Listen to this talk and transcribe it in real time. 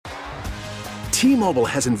T-Mobile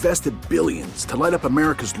has invested billions to light up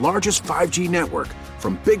America's largest 5G network,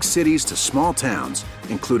 from big cities to small towns,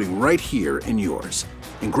 including right here in yours.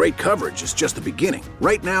 And great coverage is just the beginning.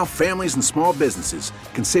 Right now, families and small businesses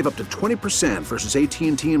can save up to 20% versus AT&T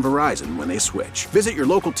and Verizon when they switch. Visit your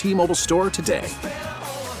local T-Mobile store today.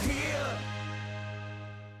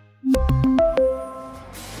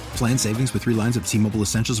 Plan savings with 3 lines of T-Mobile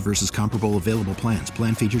Essentials versus comparable available plans.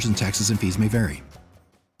 Plan features and taxes and fees may vary.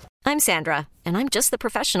 I'm Sandra, and I'm just the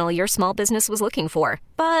professional your small business was looking for.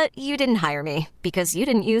 But you didn't hire me because you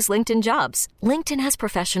didn't use LinkedIn Jobs. LinkedIn has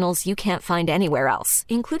professionals you can't find anywhere else,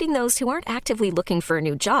 including those who aren't actively looking for a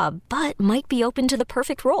new job, but might be open to the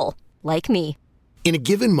perfect role, like me. In a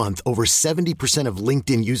given month, over 70% of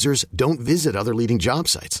LinkedIn users don't visit other leading job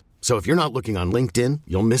sites. So if you're not looking on LinkedIn,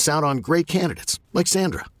 you'll miss out on great candidates, like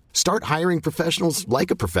Sandra. Start hiring professionals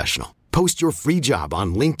like a professional. Post your free job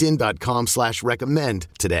on linkedin.com/recommend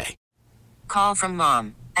today. Call from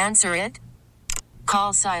mom. Answer it.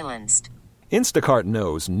 Call silenced. Instacart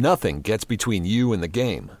knows nothing gets between you and the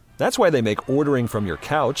game. That's why they make ordering from your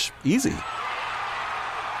couch easy.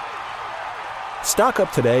 Stock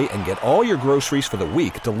up today and get all your groceries for the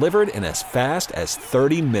week delivered in as fast as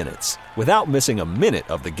 30 minutes without missing a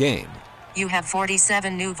minute of the game. You have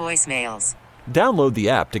 47 new voicemails. Download the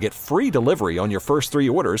app to get free delivery on your first 3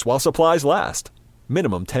 orders while supplies last.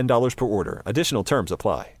 Minimum $10 per order. Additional terms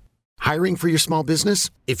apply. Hiring for your small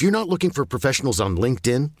business? If you're not looking for professionals on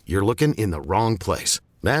LinkedIn, you're looking in the wrong place.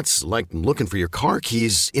 That's like looking for your car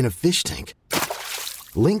keys in a fish tank.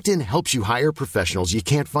 LinkedIn helps you hire professionals you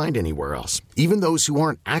can't find anywhere else, even those who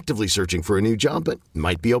aren't actively searching for a new job but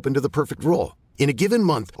might be open to the perfect role. In a given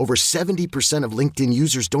month, over 70% of LinkedIn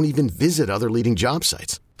users don't even visit other leading job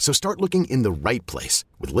sites. So start looking in the right place.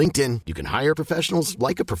 With LinkedIn, you can hire professionals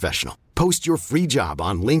like a professional. Post your free job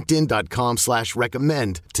on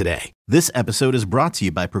linkedin.com/recommend today. This episode is brought to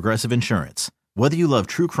you by Progressive Insurance. Whether you love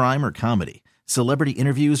true crime or comedy, celebrity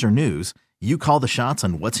interviews or news, you call the shots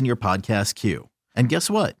on what's in your podcast queue. And guess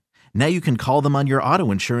what? Now you can call them on your auto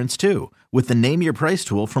insurance too, with the Name Your Price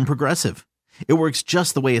tool from Progressive. It works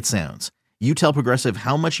just the way it sounds. You tell Progressive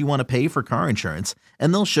how much you want to pay for car insurance,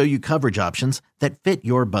 and they'll show you coverage options that fit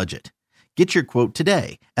your budget. Get your quote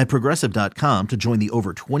today at Progressive.com to join the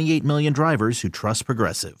over 28 million drivers who trust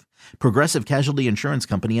Progressive. Progressive Casualty Insurance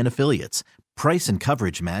Company and Affiliates. Price and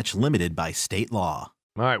coverage match limited by state law.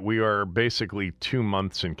 All right, we are basically 2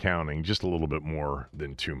 months and counting, just a little bit more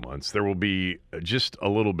than 2 months. There will be just a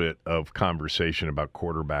little bit of conversation about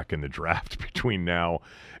quarterback in the draft between now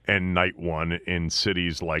and night one in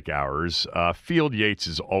cities like ours. Field Yates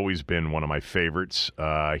has always been one of my favorites.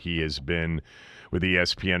 He has been with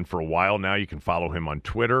ESPN for a while now. You can follow him on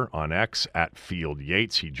Twitter, on X, at Field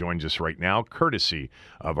Yates. He joins us right now, courtesy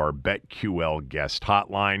of our BetQL guest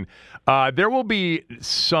hotline. There will be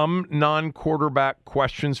some non-quarterback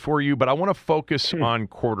questions for you, but I want to focus on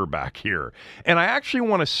quarterback here. And I actually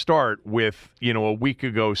want to start with, a week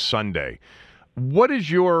ago Sunday. What is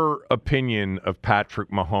your opinion of Patrick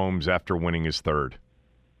Mahomes after winning his third?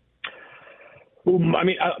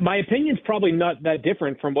 My opinion's probably not that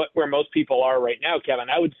different from where most people are right now, Kevin.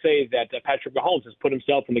 I would say that Patrick Mahomes has put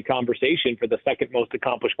himself in the conversation for the second most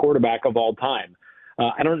accomplished quarterback of all time.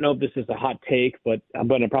 I don't know if this is a hot take, but I'm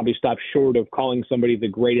going to probably stop short of calling somebody the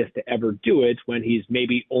greatest to ever do it when he's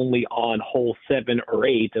maybe only on hole 7 or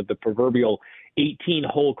 8 of the proverbial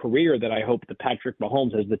 18-hole career that I hope that Patrick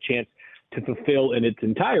Mahomes has the chance to fulfill in its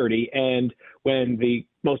entirety. And when the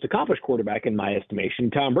most accomplished quarterback, in my estimation,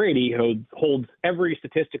 Tom Brady, holds every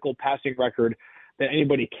statistical passing record that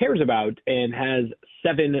anybody cares about and has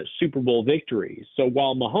 7 Super Bowl victories. So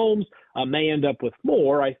while Mahomes may end up with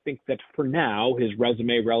more, I think that for now his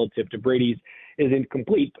resume relative to Brady's is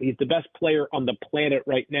incomplete. He's the best player on the planet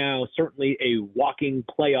right now, certainly a walking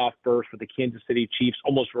playoff berth for the Kansas City Chiefs,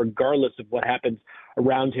 almost regardless of what happens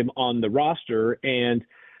around him on the roster. And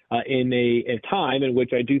in a time in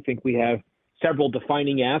which I do think we have several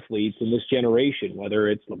defining athletes in this generation, whether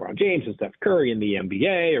it's LeBron James and Steph Curry in the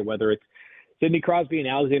NBA or whether it's Sidney Crosby and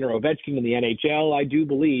Alexander Ovechkin in the NHL, I do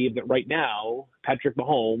believe that right now Patrick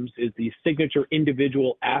Mahomes is the signature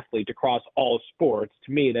individual athlete across all sports.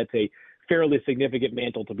 To me, that's a fairly significant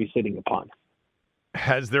mantle to be sitting upon.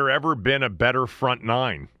 Has there ever been a better front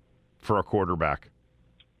nine for a quarterback?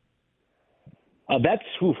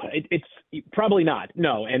 It's probably not.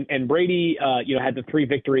 No. And Brady, had the 3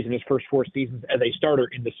 victories in his first 4 seasons as a starter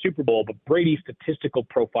in the Super Bowl, but Brady's statistical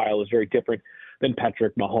profile is very different than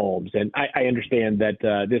Patrick Mahomes. And I understand that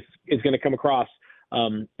this is going to come across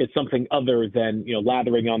it's something other than,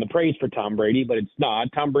 lathering on the praise for Tom Brady, but it's not.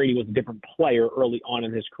 Tom Brady was a different player early on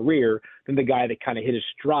in his career than the guy that kind of hit his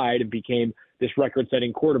stride and became this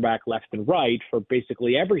record-setting quarterback left and right for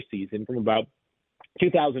basically every season from about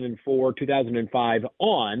 2004, 2005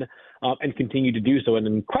 on, and continued to do so at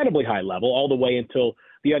an incredibly high level all the way until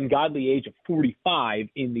the ungodly age of 45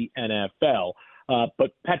 in the NFL.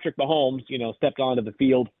 But Patrick Mahomes, stepped onto the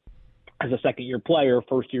field as a second-year player,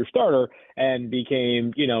 first-year starter, and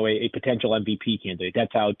became, a potential MVP candidate.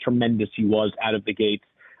 That's how tremendous he was out of the gates.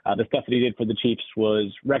 The stuff that he did for the Chiefs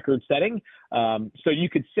was record-setting. So you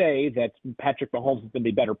could say that Patrick Mahomes has been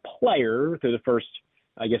the better player through the first,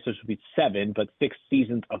 I guess this would be 7, but 6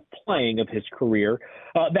 seasons of playing of his career.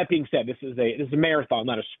 That being said, this is a marathon,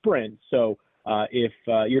 not a sprint. So if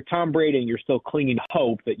you're Tom Brady and you're still clinging to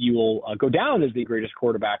hope that you will go down as the greatest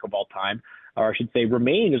quarterback of all time, or I should say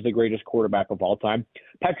remain as the greatest quarterback of all time,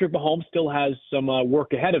 Patrick Mahomes still has some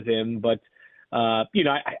work ahead of him. But,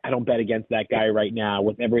 I don't bet against that guy right now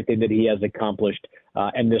with everything that he has accomplished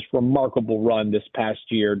and this remarkable run this past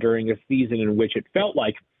year during a season in which it felt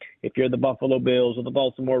like if you're the Buffalo Bills or the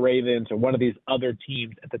Baltimore Ravens or one of these other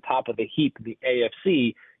teams at the top of the heap in the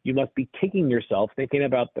AFC, you must be kicking yourself thinking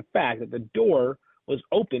about the fact that the door was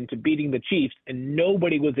open to beating the Chiefs and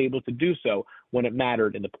nobody was able to do so when it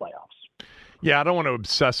mattered in the playoffs. Yeah, I don't want to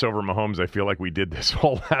obsess over Mahomes. I feel like we did this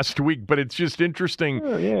all last week, but it's just interesting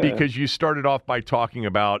because you started off by talking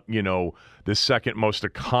about, the second most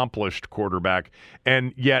accomplished quarterback.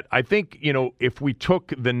 And yet I think, if we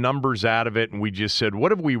took the numbers out of it and we just said,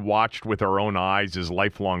 what have we watched with our own eyes as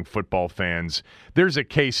lifelong football fans, there's a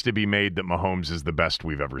case to be made that Mahomes is the best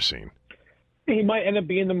we've ever seen. He might end up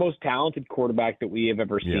being the most talented quarterback that we have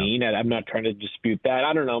ever seen, and I'm not trying to dispute that.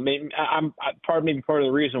 I don't know. Maybe part of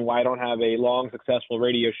the reason why I don't have a long, successful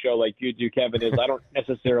radio show like you do, Kevin, is I don't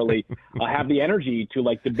necessarily have the energy to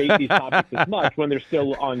debate these topics as much when they're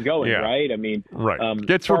still ongoing, right? I mean,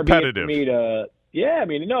 gets repetitive.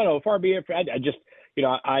 Far be it.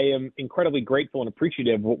 I am incredibly grateful and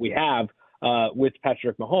appreciative of what we have with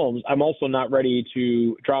Patrick Mahomes. I'm also not ready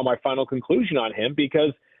to draw my final conclusion on him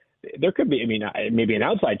because there could be, maybe an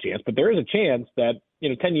outside chance, but there is a chance that,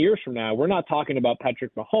 10 years from now, we're not talking about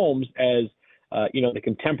Patrick Mahomes as, the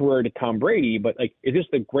contemporary to Tom Brady, but is this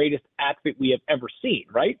the greatest athlete we have ever seen,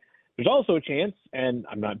 right? There's also a chance, and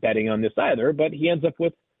I'm not betting on this either, but he ends up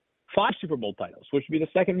with 5 Super Bowl titles, which would be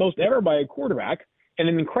the second most ever by a quarterback and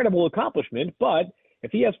an incredible accomplishment. But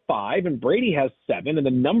if he has 5 and Brady has 7 and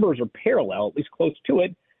the numbers are parallel, at least close to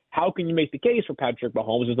it, how can you make the case for Patrick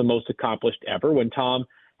Mahomes as the most accomplished ever when Tom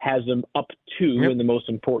has them up 2 in the most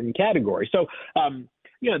important category? So,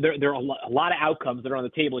 there are a lot of outcomes that are on the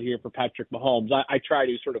table here for Patrick Mahomes. I try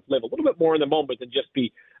to sort of live a little bit more in the moment than just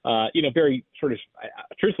be, very sort of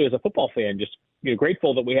truthfully as a football fan, just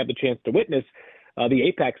grateful that we have the chance to witness the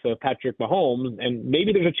apex of Patrick Mahomes. And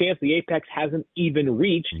maybe there's a chance the apex hasn't even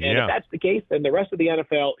reached. And if that's the case, then the rest of the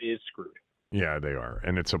NFL is screwed. Yeah, they are,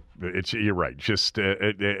 and it's you're right. Just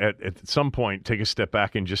at some point, take a step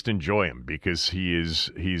back and just enjoy him because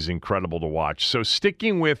he's incredible to watch. So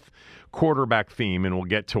sticking with quarterback theme, and we'll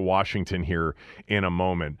get to Washington here in a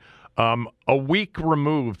moment. A week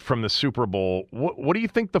removed from the Super Bowl, what do you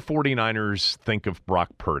think the 49ers think of Brock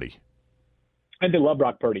Purdy? I think they love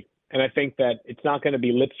Brock Purdy, and I think that it's not going to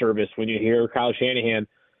be lip service when you hear Kyle Shanahan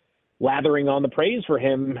lathering on the praise for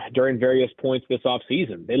him during various points this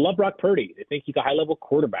offseason. They love Brock Purdy. They think he's a high-level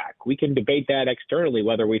quarterback. We can debate that externally,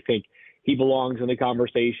 whether we think he belongs in the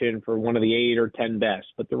conversation for one of the 8 or 10 best.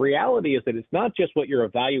 But the reality is that it's not just what your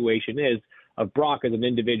evaluation is of Brock as an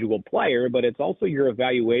individual player, but it's also your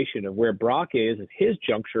evaluation of where Brock is at his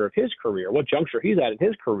juncture of his career, what juncture he's at in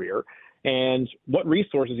his career, and what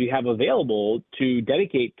resources you have available to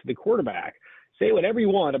dedicate to the quarterback. Say whatever you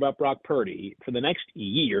want about Brock Purdy. For the next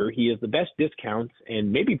year, he is the best discounts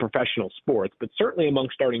in maybe professional sports, but certainly among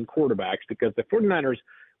starting quarterbacks because the 49ers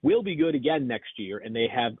will be good again next year, and they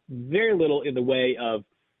have very little in the way of,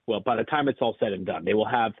 by the time it's all said and done, they will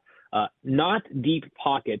have not deep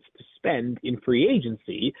pockets to spend in free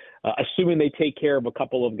agency, assuming they take care of a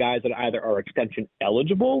couple of guys that either are extension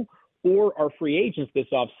eligible or are free agents this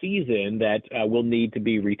offseason that will need to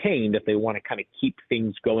be retained if they want to kind of keep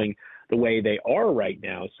things going the way they are right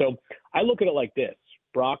now. So I look at it like this.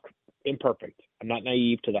 Brock, imperfect. I'm not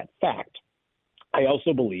naive to that fact. I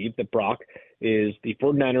also believe that Brock is the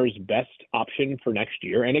 49ers' best option for next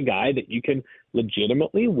year and a guy that you can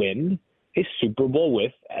legitimately win a Super Bowl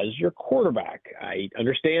with as your quarterback. I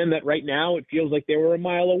understand that right now it feels like they were a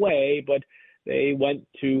mile away, but they went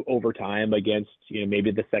to overtime against,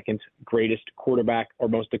 maybe the second greatest quarterback or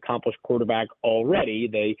most accomplished quarterback already.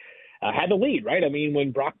 They had the lead, right? I mean,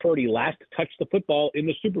 when Brock Purdy last touched the football in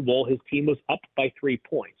the Super Bowl, his team was up by 3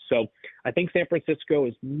 points. So I think San Francisco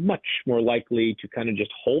is much more likely to kind of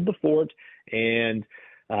just hold the fort and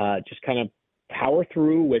just kind of power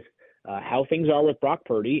through with how things are with Brock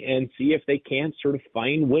Purdy and see if they can sort of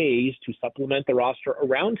find ways to supplement the roster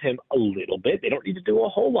around him a little bit. They don't need to do a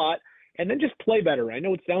whole lot, and then just play better. I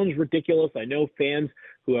know it sounds ridiculous. I know fans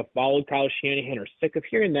who have followed Kyle Shanahan are sick of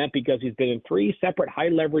hearing that because he's been in 3 separate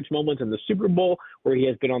high-leverage moments in the Super Bowl where he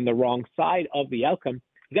has been on the wrong side of the outcome.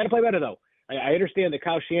 You got to play better, though. I understand that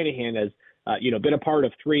Kyle Shanahan has been a part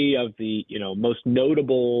of 3 of the most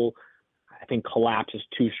notable – I think collapse is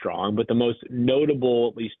too strong, but the most notable,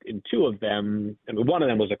 at least in 2 of them, I mean, one of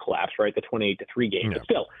them was a collapse, right? The 28-3 game. Yeah. But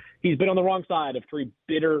still, he's been on the wrong side of 3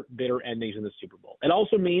 bitter endings in the Super Bowl. It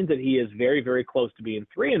also means that he is very, very close to being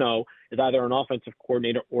 3-0 as either an offensive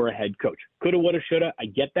coordinator or a head coach. Coulda, woulda, shoulda. I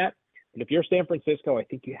get that. But if you're San Francisco, I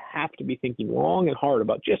think you have to be thinking long and hard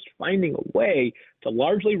about just finding a way to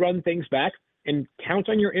largely run things back and count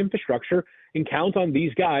on your infrastructure and count on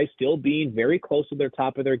these guys still being very close to their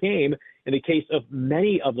top of their game in the case of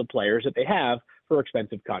many of the players that they have for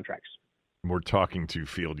expensive contracts. We're talking to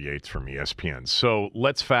Field Yates from ESPN. So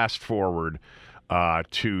let's fast forward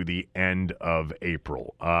to the end of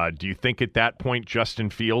April. Do you think at that point Justin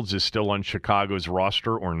Fields is still on Chicago's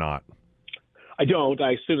roster or not? I don't.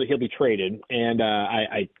 I assume that he'll be traded, and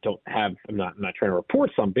I don't have. I'm not trying to report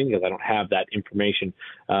something because I don't have that information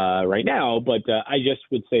right now. But I just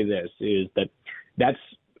would say this is that's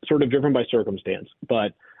sort of driven by circumstance.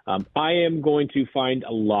 But I am going to find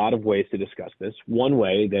a lot of ways to discuss this. One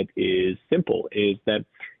way that is simple is that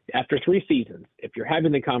after 3 seasons, if you're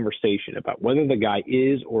having the conversation about whether the guy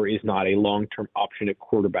is or is not a long-term option at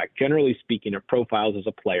quarterback, generally speaking, it profiles as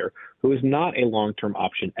a player who is not a long-term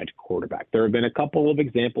option at quarterback. There have been a couple of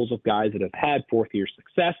examples of guys that have had 4th-year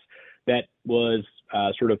success that was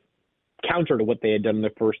sort of counter to what they had done in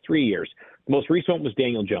their first 3 years. The most recent one was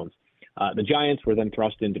Daniel Jones. The Giants were then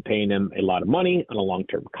thrust into paying him a lot of money on a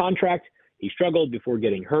long-term contract. He struggled before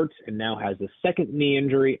getting hurt and now has a second knee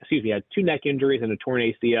injury. He had 2 neck injuries and a torn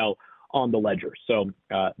ACL on the ledger. So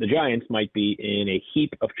the Giants might be in a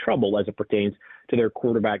heap of trouble as it pertains to their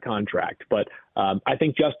quarterback contract. But I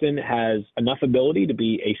think Justin has enough ability to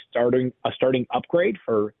be a starting upgrade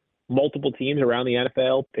for multiple teams around the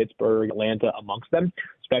NFL, Pittsburgh, Atlanta amongst them,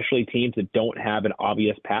 especially teams that don't have an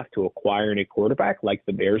obvious path to acquiring a quarterback like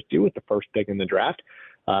the Bears do with the first pick in the draft.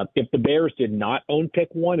 If the Bears did not own pick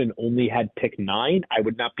 1 and only had pick 9, I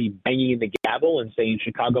would not be banging the gavel and saying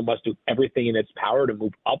Chicago must do everything in its power to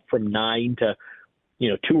move up from 9 to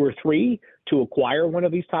 2 or 3 to acquire one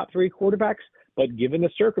of these top 3 quarterbacks. But given the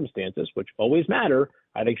circumstances, which always matter,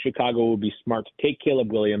 I think Chicago would be smart to take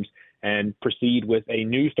Caleb Williams and proceed with a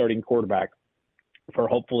new starting quarterback for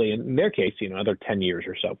hopefully, in their case, another 10 years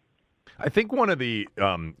or so. I think one of the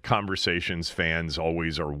conversations fans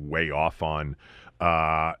always are way off on,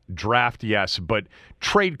 draft, yes, but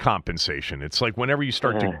trade compensation. It's like whenever you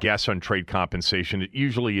start to guess on trade compensation, it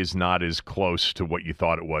usually is not as close to what you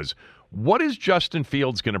thought it was. What is Justin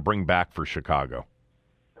Fields going to bring back for Chicago?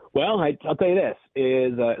 Well, I'll tell you this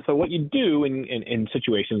is so what you do in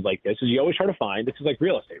situations like this is you always try to find, this is like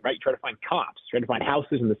real estate, right? You try to find comps, try to find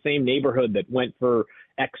houses in the same neighborhood that went for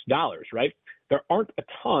X dollars, right? There aren't a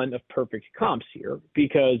ton of perfect comps here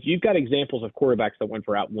because you've got examples of quarterbacks that went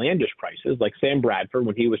for outlandish prices, like Sam Bradford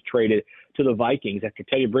when he was traded to the Vikings after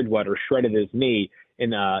Teddy Bridgewater shredded his knee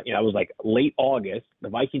in, it was like late August. The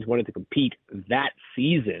Vikings wanted to compete that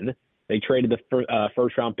season. They traded the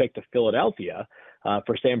first-round pick to Philadelphia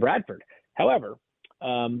for Sam Bradford. However,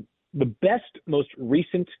 the best, most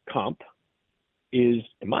recent comp is,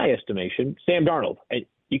 in my estimation, Sam Darnold.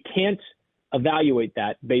 You can't evaluate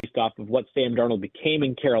that based off of what Sam Darnold became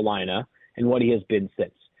in Carolina and what he has been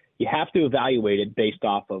since. You have to evaluate it based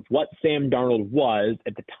off of what Sam Darnold was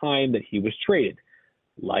at the time that he was traded.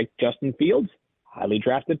 Like Justin Fields, highly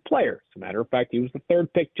drafted player. As a matter of fact, he was the 3rd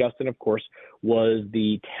pick. Justin, of course, was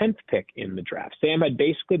the 10th pick in the draft. Sam had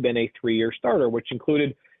basically been a 3-year starter, which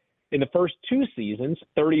included in the first 2 seasons,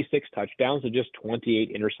 36 touchdowns to just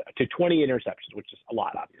 20 interceptions, which is a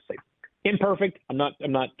lot, obviously. Imperfect. I'm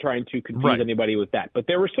not trying to confuse anybody with that. But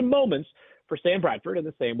there were some moments for Sam Bradford in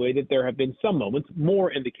the same way that there have been some moments,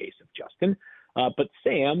 more in the case of Justin. But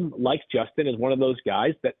Sam, like Justin, is one of those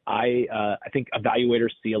guys that I think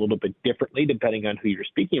evaluators see a little bit differently depending on who you're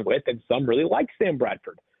speaking with. And some really like Sam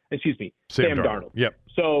Darnold. Yep.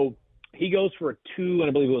 So he goes for a 2,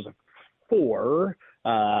 and I believe it was a 4,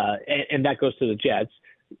 and that goes to the Jets.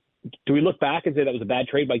 do we look back and say that was a bad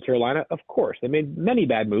trade by Carolina? Of course. They made many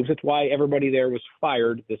bad moves. That's why everybody there was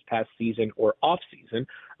fired this past season or off season.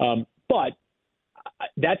 But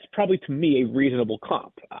that's probably, to me, a reasonable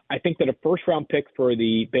comp. I think that a first-round pick for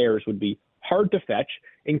the Bears would be hard to fetch,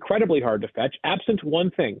 incredibly hard to fetch, absent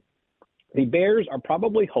one thing. The Bears are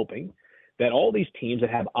probably hoping that all these teams that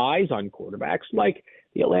have eyes on quarterbacks, like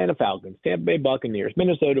the Atlanta Falcons, Tampa Bay Buccaneers,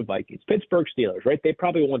 Minnesota Vikings, Pittsburgh Steelers, right? They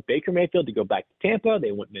probably want Baker Mayfield to go back to Tampa.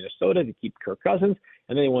 They want Minnesota to keep Kirk Cousins,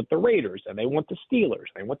 and they want the Raiders, and they want the Steelers,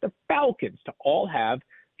 and they want the Falcons to all have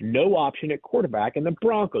no option at quarterback, and the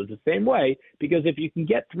Broncos the same way, because if you can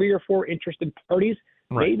get 3 or 4 interested parties,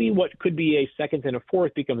 right, maybe what could be a second and a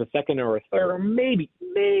fourth becomes a second or a third, or maybe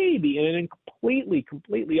in a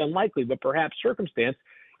completely unlikely, but perhaps circumstance,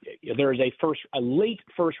 there is a late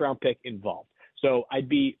first-round pick involved. So I'd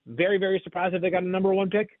be very, very surprised if they got a number 1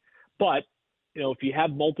 pick. But, if you have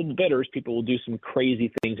multiple bidders, people will do some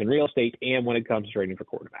crazy things in real estate and when it comes to trading for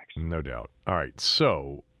quarterbacks. No doubt. All right.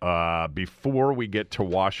 So before we get to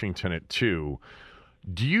Washington at 2,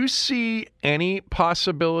 do you see any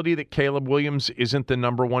possibility that Caleb Williams isn't the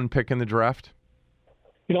number 1 pick in the draft?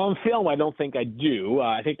 On film, I don't think I do.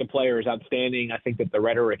 I think the player is outstanding. I think that the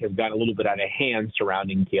rhetoric has gotten a little bit out of hand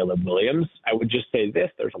surrounding Caleb Williams. I would just say this.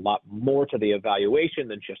 There's a lot more to the evaluation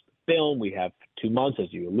than just the film. We have 2 months,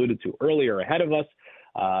 as you alluded to earlier, ahead of us,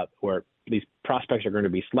 where these prospects are going to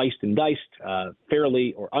be sliced and diced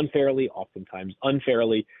fairly or unfairly, oftentimes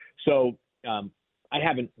unfairly. So I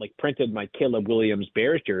haven't printed my Caleb Williams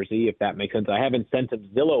Bears jersey, if that makes sense. I haven't sent him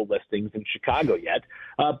Zillow listings in Chicago yet,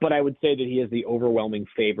 but I would say that he is the overwhelming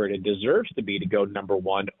favorite and deserves to be to go number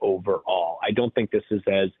 1 overall. I don't think this is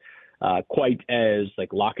as quite as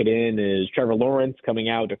lock it in as Trevor Lawrence coming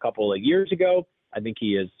out a couple of years ago. I think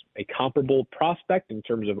he is a comparable prospect in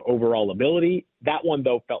terms of overall ability. That one,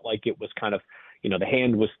 though, felt like it was kind of, the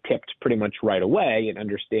hand was tipped pretty much right away, and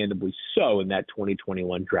understandably so in that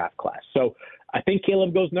 2021 draft class. So I think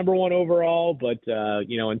Caleb goes number 1 overall, but,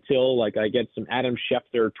 until I get some Adam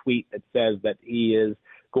Schefter tweet that says that he is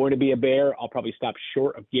going to be a Bear, I'll probably stop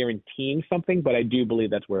short of guaranteeing something, but I do believe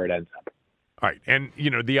that's where it ends up. All right. And,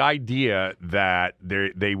 the idea that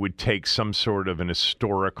they would take some sort of an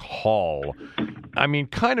historic haul,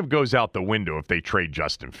 kind of goes out the window if they trade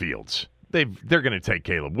Justin Fields. They're going to take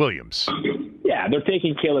Caleb Williams. Yeah, they're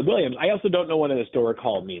taking Caleb Williams. I also don't know what an historic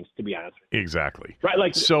haul means, to be honest. Exactly.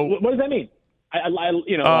 Right. So what does that mean?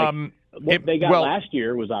 What they got last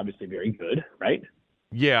year was obviously very good, right?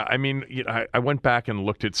 Yeah, I went back and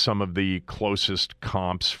looked at some of the closest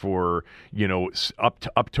comps for,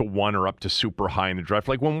 up to 1 or up to super high in the draft.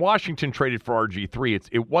 Like when Washington traded for RG3,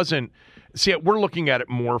 it wasn't. See, we're looking at it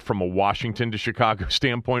more from a Washington to Chicago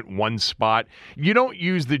standpoint, 1 spot. You don't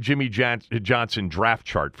use the Jimmy Johnson draft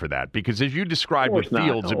chart for that because, as you described with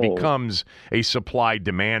Fields, it becomes a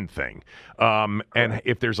supply-demand thing. And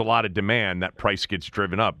if there's a lot of demand, that price gets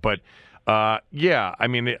driven up. But, I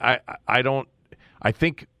don't – I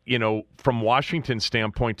think, from Washington's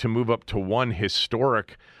standpoint, to move up to 1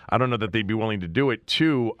 historic, I don't know that they'd be willing to do it.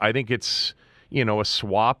 2, I think it's, a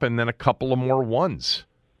swap and then a couple of more 1s.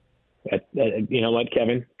 You know what,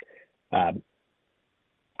 Kevin? I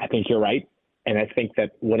think you're right. And I think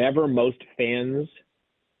that whatever most fans,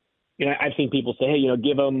 I've seen people say, hey,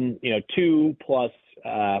 give them, 2 plus,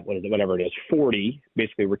 whatever it is, 40,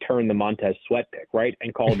 basically return the Montez Sweat pick, right?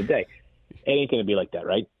 And call it a day. It ain't going to be like that,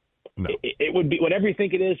 right? No. It would be whatever you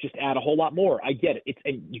think it is, just add a whole lot more. I get it.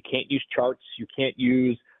 And you can't use charts. You can't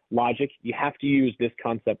use logic. You have to use this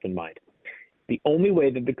concept in mind. The only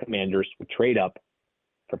way that the Commanders would trade up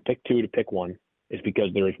from pick 2 to pick 1 is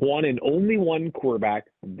because there is one and only one quarterback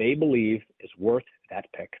they believe is worth that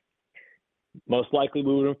pick. Most likely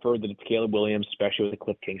we would infer that it's Caleb Williams, especially with the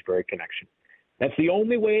Cliff Kingsbury connection. That's the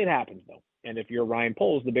only way it happens, though. And if you're Ryan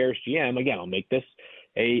Poles, the Bears GM, again, I'll make this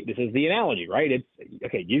this is the analogy, right? It's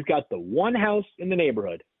okay. You've got the one house in the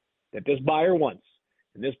neighborhood that this buyer wants,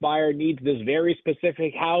 and this buyer needs this very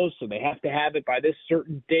specific house, so they have to have it by this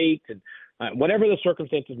certain date, and whatever the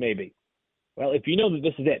circumstances may be. Well, if you know that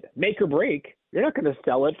this is it, make or break, you're not going to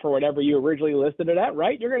sell it for whatever you originally listed it at,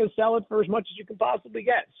 right? You're going to sell it for as much as you can possibly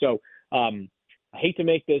get. So I hate to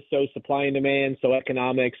make this so supply and demand, so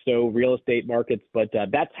economics, so real estate markets, but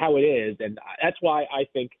that's how it is. And that's why I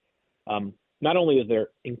think not only is there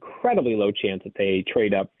incredibly low chance that they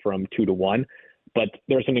trade up from 2 to 1, but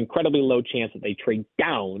there's an incredibly low chance that they trade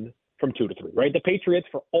down from 2 to 3, right? The Patriots,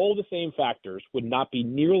 for all the same factors, would not be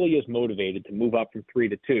nearly as motivated to move up from 3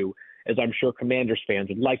 to 2 as I'm sure Commanders fans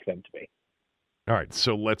would like them to be. All right,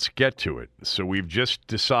 so let's get to it. So we've just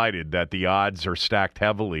decided that the odds are stacked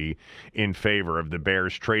heavily in favor of the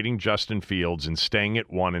Bears trading Justin Fields and staying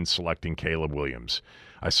at 1 and selecting Caleb Williams.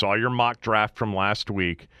 I saw your mock draft from last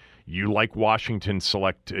week. You like Washington to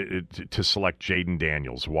select Jaden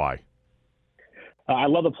Daniels. Why? I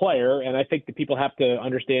love the player, and I think that people have to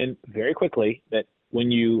understand very quickly that when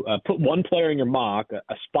you put one player in your mock,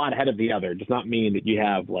 a spot ahead of the other, does not mean that you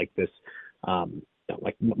have like this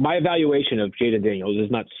like my evaluation of Jaden Daniels is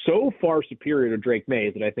not so far superior to Drake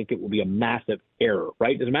Mays that I think it will be a massive error,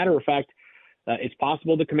 right? As a matter of fact, it's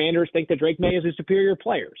possible the Commanders think that Drake May is a superior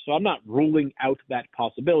player. So I'm not ruling out that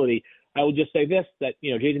possibility. I will just say this, that,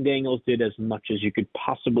 Jaden Daniels did as much as you could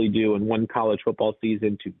possibly do in one college football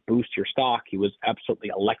season to boost your stock. He was absolutely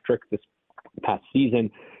electric this past season,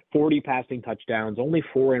 40 passing touchdowns, only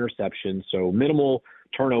 4 interceptions, so minimal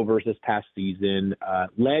turnovers this past season,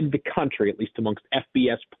 led the country, at least amongst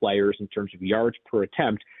FBS players, in terms of yards per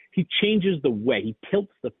attempt. He changes the way, he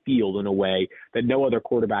tilts the field in a way that no other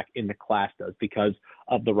quarterback in the class does because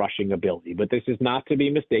of the rushing ability. But this is not to be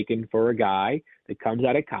mistaken for a guy that comes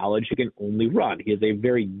out of college who can only run. He is a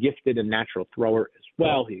very gifted and natural thrower as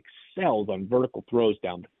well. He excels on vertical throws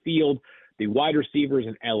down the field. The wide receivers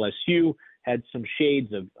in LSU had some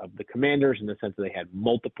shades of the Commanders in the sense that they had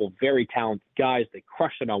multiple very talented guys. They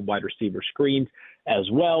crushed it on wide receiver screens as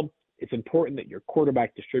well. It's important that your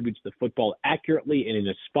quarterback distributes the football accurately and in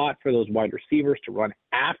a spot for those wide receivers to run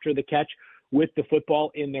after the catch with the football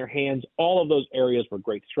in their hands. All of those areas were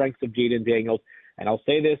great strengths of Jaden Daniels. And I'll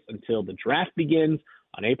say this until the draft begins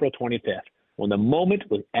on April 25th. When the moment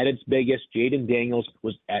was at its biggest, Jaden Daniels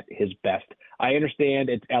was at his best. I understand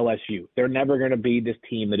it's LSU. They're never going to be this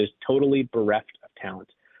team that is totally bereft of talent.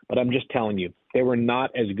 But I'm just telling you, they were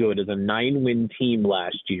not as good as a 9-win team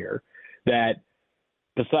last year that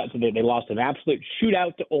besides they lost an absolute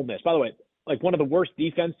shootout to Ole Miss. By the way, like one of the worst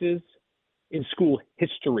defenses in school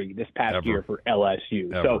history this past year for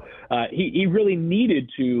LSU. So he really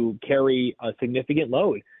needed to carry a significant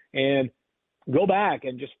load. And go back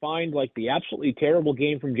and just find like the absolutely terrible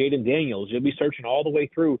game from Jaden Daniels. You'll be searching all the way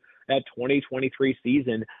through that 2023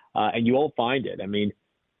 season, and you won't find it. I mean,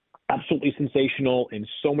 absolutely sensational in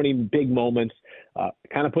so many big moments,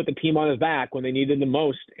 kind of put the team on his back when they needed the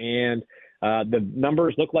most. And the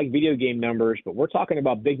numbers look like video game numbers, but we're talking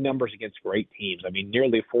about big numbers against great teams. I mean,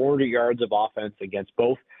 nearly 400 yards of offense against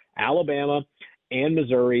both Alabama and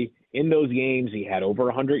Missouri. In those games, he had over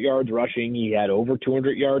 100 yards rushing. He had over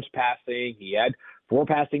 200 yards passing. He had 4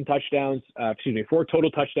 total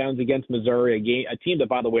touchdowns against Missouri, a team that,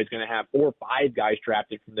 by the way, is going to have 4 or 5 guys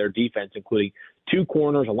drafted from their defense, including 2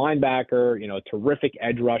 corners, a linebacker, a terrific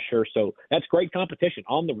edge rusher. So that's great competition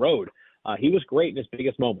on the road. He was great in his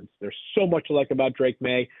biggest moments. There's so much to like about Drake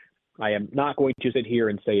May. I am not going to sit here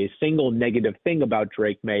and say a single negative thing about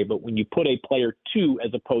Drake May, but when you put a player 2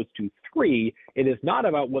 as opposed to 3, it is not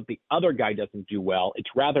about what the other guy doesn't do well. It's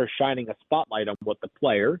rather shining a spotlight on what the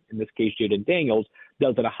player, in this case Jaden Daniels,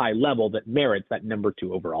 does at a high level that merits that number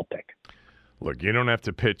 2 overall pick. Look, you don't have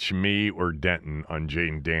to pitch me or Denton on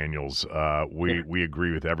Jaden Daniels. We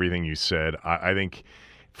agree with everything you said. I think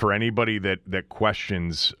for anybody that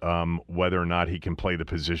questions whether or not he can play the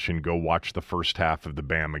position, go watch the first half of the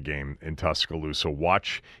Bama game in Tuscaloosa.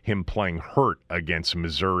 Watch him playing hurt against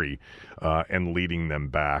Missouri and leading them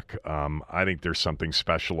back. I think there's something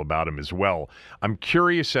special about him as well. I'm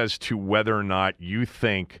curious as to whether or not you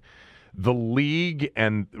think the league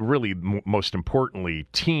and really most importantly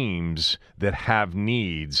teams that have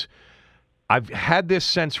needs. I've had this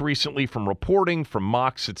sense recently from reporting, from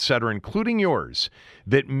mocks, et cetera, including yours,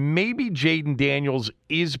 that maybe Jaden Daniels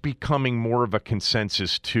is becoming more of a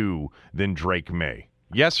consensus 2 than Drake May.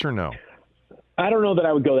 Yes or no? I don't know that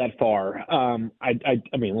I would go that far. I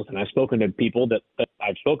mean, listen, I've spoken to people that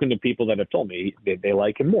have told me that they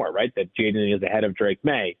like him more, right? That Jaden is ahead of Drake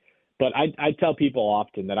May. But I tell people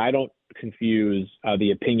often that I don't confuse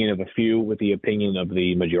the opinion of a few with the opinion of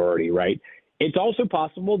the majority, right? It's also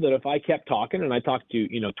possible that if I kept talking and I talked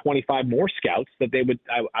to 25 more scouts, that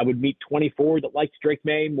I would meet 24 that liked Drake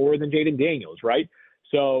May more than Jaden Daniels, right?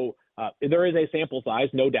 So there is a sample size,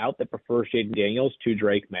 no doubt, that prefers Jaden Daniels to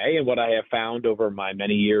Drake May. And what I have found over my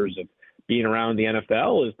many years of being around the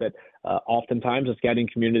NFL is that oftentimes the scouting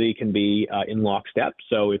community can be in lockstep.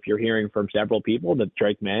 So if you're hearing from several people that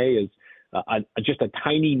Drake May is just a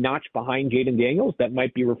tiny notch behind Jaden Daniels, that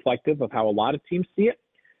might be reflective of how a lot of teams see it.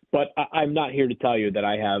 But I'm not here to tell you that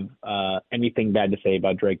I have anything bad to say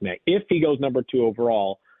about Drake May. If he goes number 2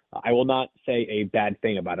 overall, I will not say a bad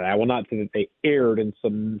thing about it. I will not say that they erred in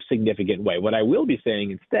some significant way. What I will be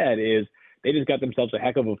saying instead is They just got themselves a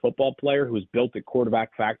heck of a football player who's built a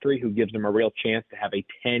quarterback factory who gives them a real chance to have a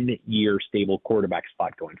 10-year stable quarterback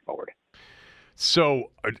spot going forward.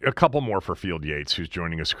 So a couple more for Field Yates, who's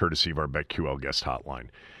joining us courtesy of our BetQL guest hotline.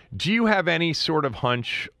 Do you have any sort of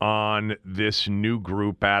hunch on this new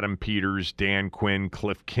group, Adam Peters, Dan Quinn,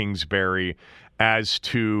 Cliff Kingsbury, as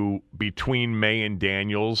to between May and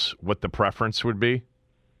Daniels, what the preference would be?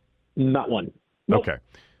 Not one. Nope. Okay.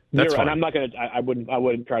 That's fine. And I'm not going to, I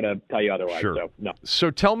wouldn't try to tell you otherwise. Sure. So, no. So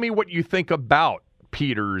tell me what you think about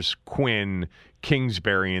Peters, Quinn,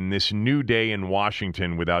 Kingsbury in this new day in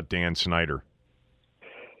Washington without Dan Snyder.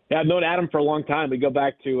 Yeah, I've known Adam for a long time. We go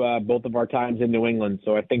back to both of our times in New England,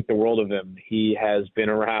 so I think the world of him. He has been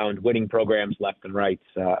around winning programs left and right.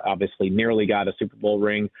 Obviously, nearly got a Super Bowl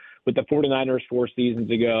ring with the 49ers 4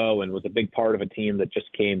 seasons ago and was a big part of a team that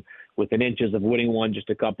just came within inches of winning one just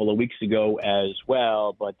a couple of weeks ago as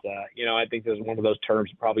well. But, I think there's one of those terms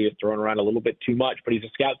that probably is thrown around a little bit too much. But he's a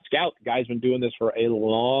scout. The guy's been doing this for a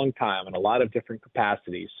long time in a lot of different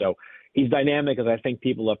capacities. So he's dynamic, as I think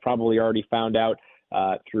people have probably already found out.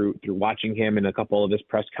 Through watching him in a couple of his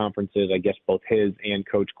press conferences, I guess both his and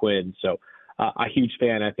Coach Quinn. So a huge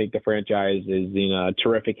fan. I think the franchise is in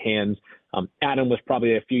terrific hands. Adam was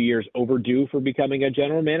probably a few years overdue for becoming a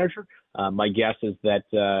general manager. My guess is that,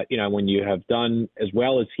 when you have done as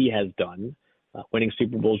well as he has done, winning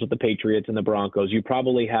Super Bowls with the Patriots and the Broncos, you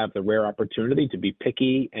probably have the rare opportunity to be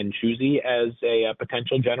picky and choosy as a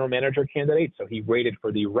potential general manager candidate. So he waited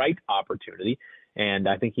for the right opportunity. And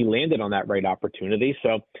I think he landed on that right opportunity.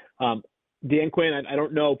 So Dan Quinn, I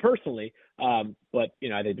don't know personally, but,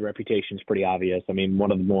 I think the reputation is pretty obvious. I mean,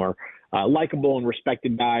 one of the more likable and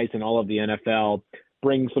respected guys in all of the NFL,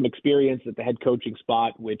 brings some experience at the head coaching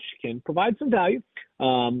spot, which can provide some value.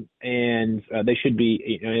 And they should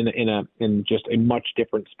be in just a much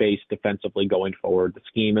different space defensively going forward. The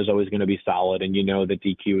scheme is always going to be solid, and that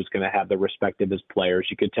DQ is going to have the respect of his players.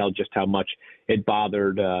 You could tell just how much it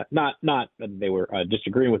bothered, not that they were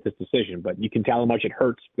disagreeing with this decision, but you can tell how much it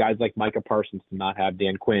hurts guys like Micah Parsons to not have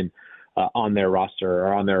Dan Quinn on their roster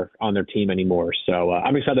or on their team anymore. So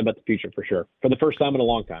I'm excited about the future for sure, for the first time in a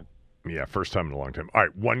long time. Yeah, first time in a long time. All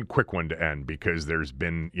right, one quick one to end, because there's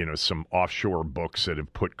been, some offshore books that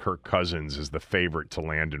have put Kirk Cousins as the favorite to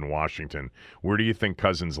land in Washington. Where do you think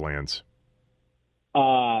Cousins lands?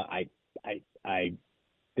 I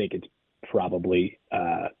think it's probably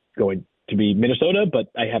going to be Minnesota, but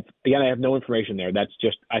I have no information there. That's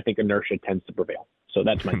just, I think inertia tends to prevail. So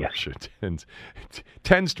that's my guess.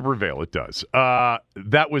 Tends to prevail. It does.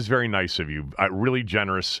 That was very nice of you. Really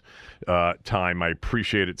generous time. I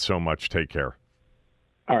appreciate it so much. Take care.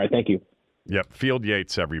 All right. Thank you. Yep. Field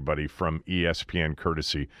Yates, everybody, from ESPN,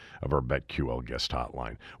 courtesy of our BetQL guest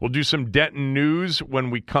hotline. We'll do some Denton news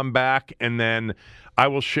when we come back, and then I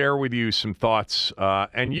will share with you some thoughts,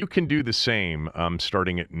 and you can do the same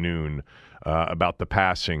starting at noon. About the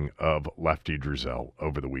passing of Lefty Driesell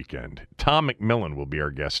over the weekend. Tom McMillan will be our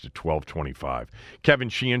guest at 12:25. Kevin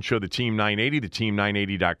Sheehan Show, the Team 980,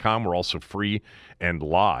 theteam980.com. We're also free and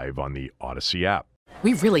live on the Odyssey app.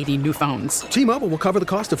 We really need new phones. T-Mobile will cover the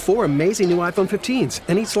cost of 4 amazing new iPhone 15s,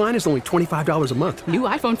 and each line is only $25 a month. New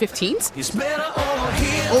iPhone 15s? It's better over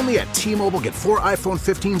here. Only at T-Mobile, get 4 iPhone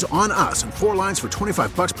 15s on us and 4 lines for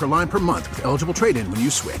 $25 per line per month with eligible trade-in when you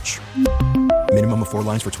switch. Minimum of 4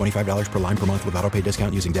 lines for $25 per line per month with autopay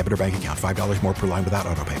discount using debit or bank account. $5 more per line without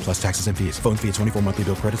autopay, plus taxes and fees. Phone fee at 24 monthly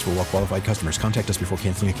bill credits for well-qualified customers. Contact us before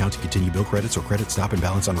canceling account to continue bill credits or credit stop and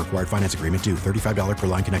balance on required finance agreement due. $35 per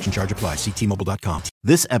line connection charge applies. See T-Mobile.com.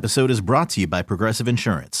 This episode is brought to you by Progressive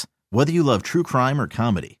Insurance. Whether you love true crime or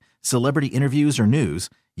comedy, celebrity interviews or news,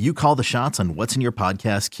 you call the shots on what's in your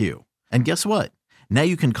podcast queue. And guess what? Now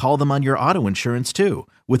you can call them on your auto insurance too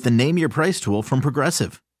with the Name Your Price tool from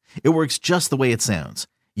Progressive. It works just the way it sounds.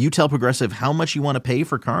 You tell Progressive how much you want to pay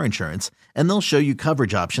for car insurance, and they'll show you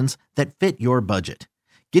coverage options that fit your budget.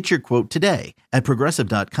 Get your quote today at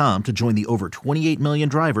Progressive.com to join the over 28 million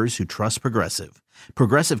drivers who trust Progressive.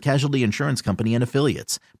 Progressive Casualty Insurance Company and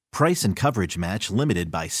Affiliates. Price and coverage match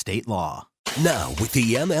limited by state law. Now, with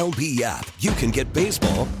the MLB app, you can get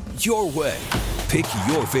baseball your way. Pick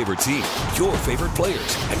your favorite team, your favorite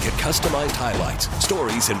players, and get customized highlights,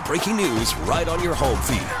 stories, and breaking news right on your home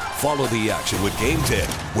feed. Follow the action with Game 10,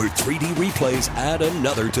 where 3D replays add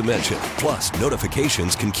another dimension. Plus,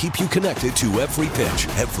 notifications can keep you connected to every pitch,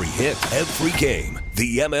 every hit, every game.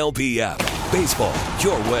 The MLB app. Baseball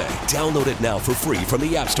your way. Download it now for free from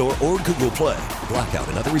the App Store or Google Play. Blackout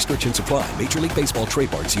and other restrictions apply. Major League Baseball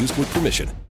trademarks used with permission.